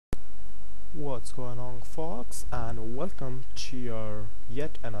What's going on, folks, and welcome to your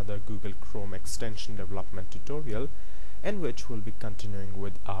yet another Google Chrome extension development tutorial, in which we'll be continuing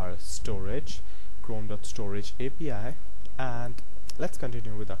with our storage, chrome.storage API. And let's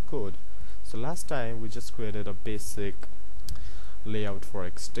continue with our code. So last time we just created a basic layout for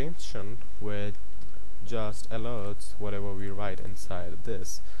extension with just alerts whatever we write inside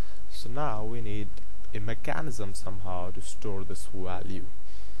this. So now we need a mechanism somehow to store this value.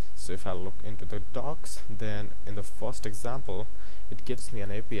 So if I look into the docs, then in the first example it gives me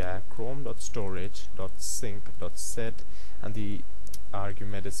an API chrome.storage.sync.set, and the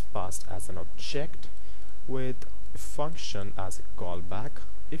argument is passed as an object with a function as a callback,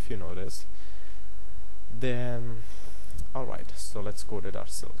 if you notice. Then alright, so let's code it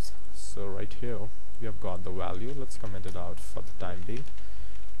ourselves. So right here we have got the value. Let's comment it out for the time being.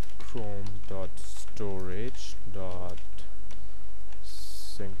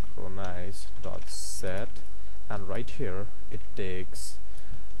 chrome.storage.synchronize.set, and right here it takes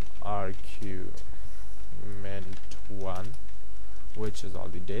argument1, which is all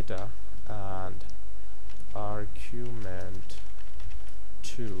the data, and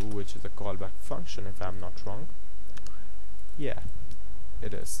argument2, which is a callback function, if I'm not wrong. Yeah,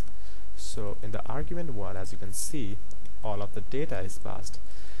 it is. So in the argument 1, as you can see, all of the data is passed.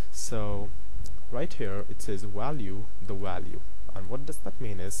 So right here it says value, the value, and what does that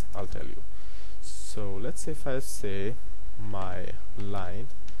mean is, I'll tell you. So let's say if I say my line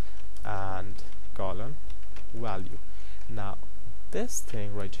and colon value, now this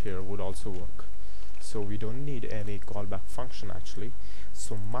thing right here would also work, so we don't need any callback function actually.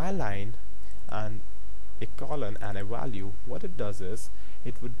 So my line and a colon and a value, what it does is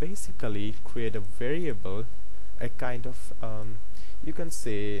it would basically create a variable, a kind of you can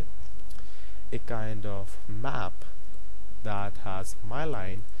say a kind of map that has my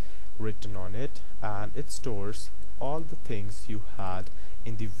line written on it, and it stores all the things you had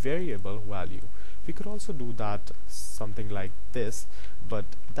in the variable value. We could also do that something like this, but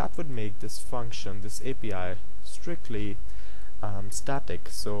that would make this function, this API, strictly static.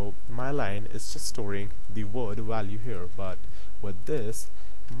 So my line is just storing the word value here, but with this,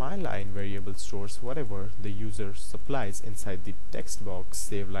 my line variable stores whatever the user supplies inside the text box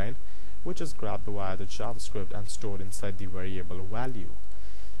save line, which is grabbed via the JavaScript and stored inside the variable value.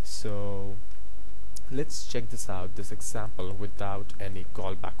 So let's check this out, this example without any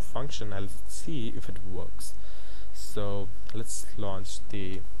callback function. I'll see if it works. So let's launch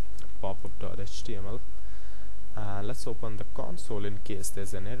the popup.html and let's open the console. In case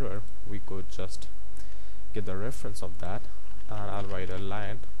there's an error, we could just get the reference of that, and I'll write a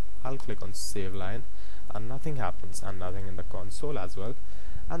line. I'll click on save line and nothing happens, and nothing in the console as well,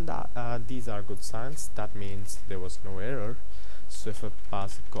 and that these are good signs. That means there was no error. So if I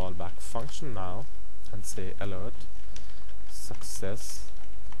pass a callback function now and say alert success,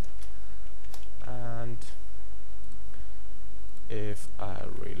 and if I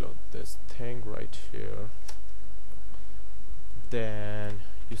reload this thing right here, then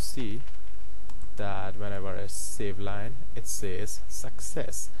you see that whenever I save line it says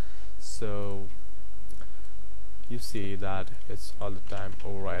success. So you see that it's all the time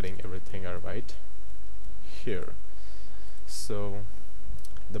overriding everything I write here. So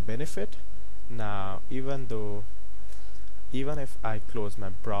the benefit now, even if I close my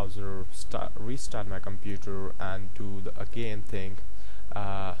browser, restart my computer and do the again thing,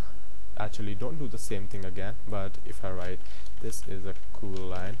 actually don't do the same thing again, but if I write this is a cool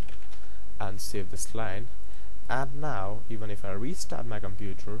line and save this line, and now even if I restart my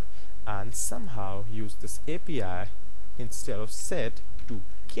computer and somehow use this API instead of set to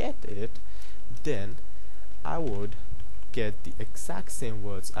get it, then I would get the exact same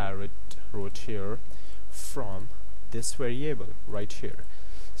words I wrote here from this variable right here.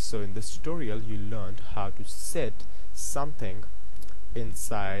 So in this tutorial you learned how to set something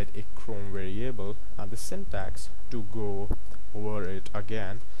inside a Chrome variable, and the syntax to go over it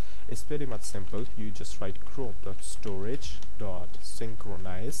again is pretty much simple. You just write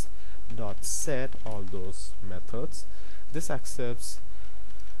chrome.storage.synchronize.set, all those methods. This accepts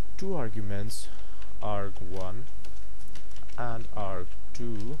two arguments, arg1 and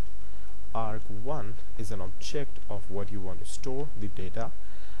arg2. arg1 is an object of what you want to store, the data,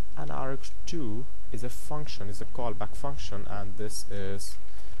 and arg2 is a function, is a callback function, and this is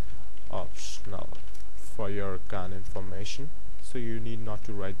optional for your kind information. So you need not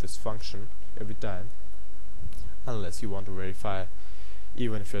to write this function every time unless you want to verify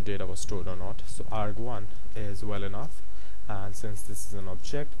even if your data was stored or not. So arg1 is well enough, and since this is an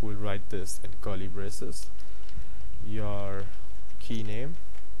object, we'll write this in curly braces, your key name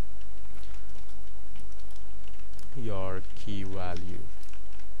your key value.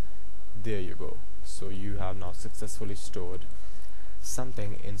 There you go. So you have now successfully stored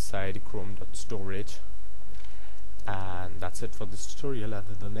something inside chrome.storage. And that's it for this tutorial, and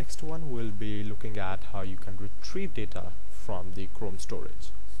in the next one we'll be looking at how you can retrieve data from the Chrome storage.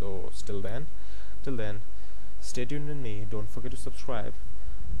 So till then, stay tuned with me, don't forget to subscribe,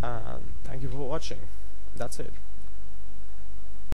 and thank you for watching. That's it.